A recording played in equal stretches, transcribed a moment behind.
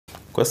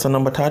Question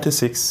number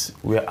 36,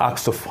 we are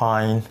asked to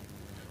find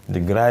the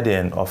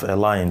gradient of a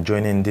line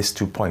joining these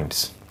 2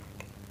 points.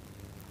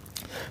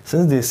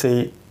 Since they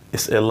say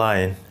it's a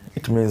line,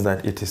 it means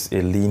that it is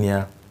a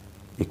linear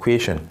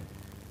equation.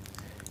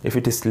 If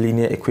it is a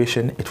linear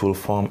equation, it will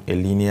form a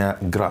linear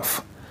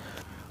graph.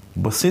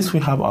 But since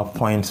we have our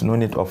points, no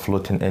need of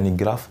plotting any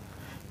graph,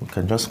 we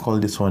can just call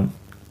this one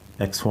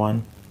x1,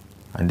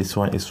 and this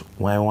one is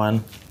y1,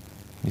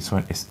 this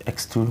one is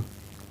x2,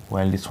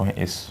 while this one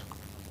is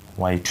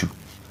y2.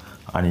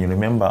 And you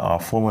remember our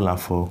formula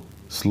for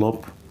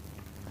slope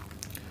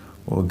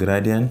or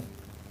gradient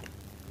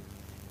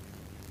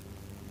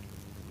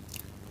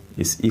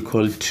is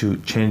equal to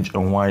change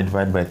in y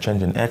divided by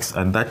change in x,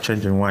 and that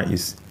change in y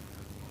is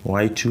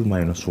y2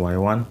 minus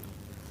y1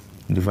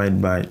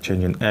 divided by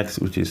change in x,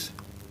 which is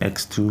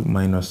x2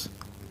 minus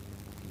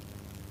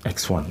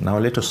x1. Now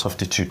let us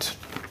substitute.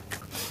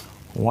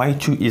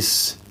 y2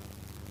 is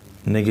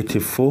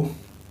 -4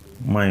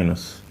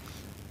 minus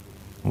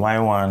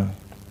y1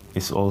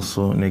 is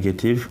also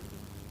negative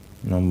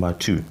number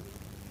 2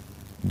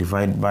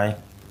 divided by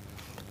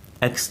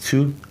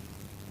x2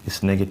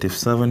 is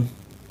 -7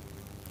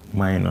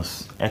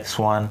 minus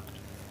x1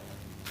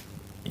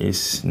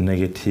 is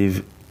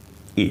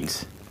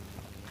 -8.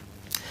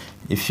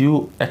 If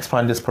you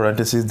expand this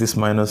parenthesis, this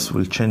minus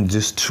will change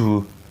this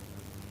to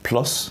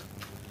plus.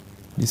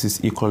 This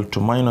is equal to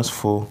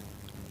 -4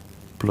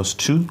 plus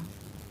 2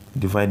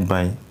 divided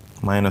by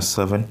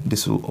 -7.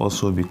 This will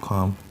also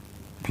become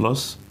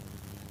plus.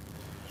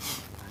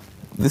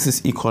 This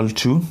is equal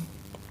to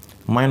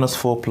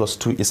 -4 plus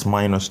 2 is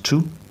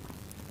 -2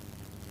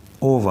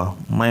 over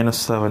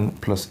 -7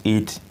 plus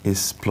 8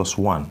 is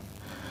 +1.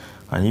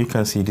 And you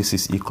can see this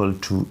is equal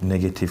to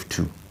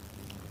 -2.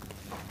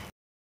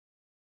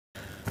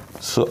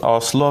 So our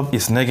slope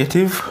is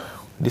negative.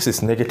 This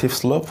is negative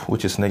slope,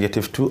 which is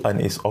 -2, and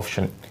is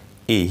option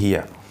A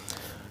here.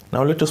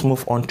 Now let us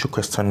move on to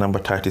question number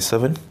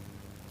 37.